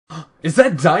Is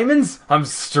that diamonds? I'm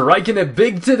striking it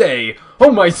big today.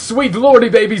 Oh my sweet lordy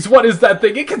babies, what is that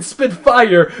thing? It can spit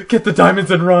fire. Get the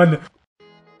diamonds and run.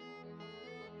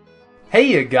 Hey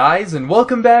you guys, and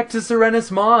welcome back to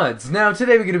Sorenus Mods. Now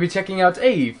today we're going to be checking out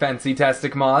a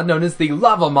fancy-tastic mod known as the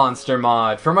Lava Monster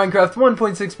mod for Minecraft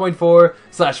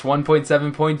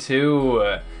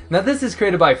 1.6.4/1.7.2. Now this is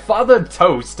created by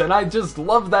FatherToast, and I just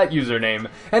love that username.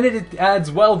 And it adds,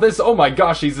 well, this, oh my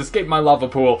gosh, he's escaped my lava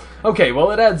pool. Okay,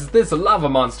 well it adds this lava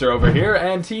monster over here,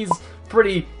 and he's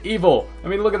pretty evil. I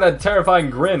mean, look at that terrifying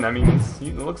grin. I mean,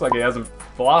 he looks like he hasn't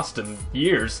flossed in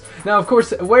years. Now, of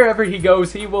course, wherever he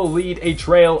goes, he will lead a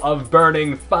trail of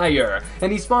burning fire.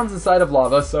 And he spawns inside of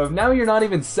lava, so now you're not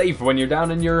even safe when you're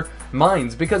down in your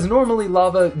mines, because normally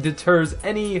lava deters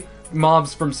any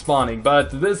mobs from spawning,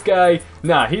 but this guy,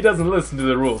 nah, he doesn't listen to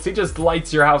the rules. He just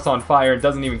lights your house on fire and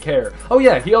doesn't even care. Oh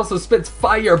yeah, he also spits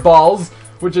fireballs,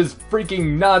 which is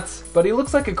freaking nuts, but he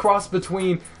looks like a cross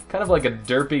between kind of like a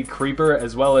derpy creeper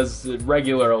as well as a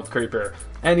regular old creeper.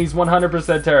 And he's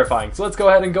 100% terrifying. So let's go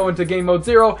ahead and go into game mode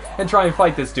 0 and try and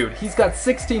fight this dude. He's got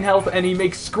 16 health and he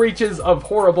makes screeches of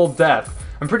horrible death.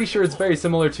 I'm pretty sure it's very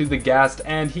similar to the Ghast,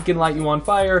 and he can light you on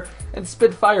fire and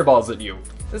spit fireballs at you.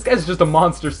 This guy's just a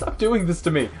monster. Stop doing this to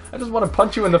me. I just want to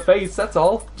punch you in the face, that's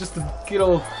all. Just a good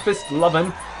old fist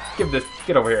lovin'. Give this.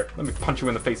 Get over here. Let me punch you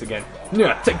in the face again.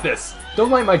 Yeah, take this. Don't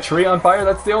light my tree on fire.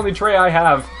 That's the only tree I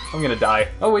have. I'm gonna die.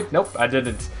 Oh wait, nope, I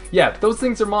didn't. Yeah, those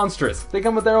things are monstrous. They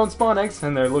come with their own spawn eggs,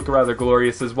 and they look rather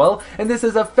glorious as well. And this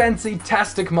is a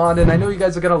fancy-tastic mod, and I know you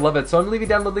guys are gonna love it, so I'm leaving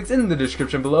download links in the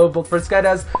description below, both for Skype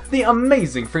has the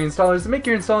amazing free installers to make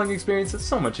your installing experience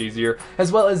so much easier,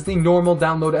 as well as the normal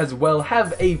download as well.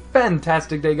 Have a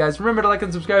fantastic day, guys. Remember to like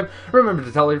and subscribe. Remember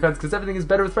to tell all your friends, because everything is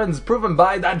better with friends, proven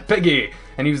by that piggy.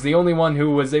 And he was the only one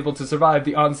who was able to survive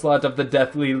the onslaught of the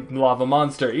deathly lava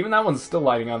monster. Even that one's still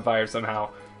lighting on fire somehow.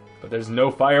 But there's no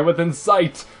fire within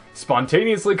sight.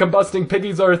 Spontaneously combusting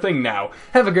piggies are a thing now.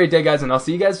 Have a great day, guys, and I'll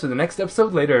see you guys for the next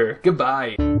episode later.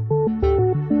 Goodbye.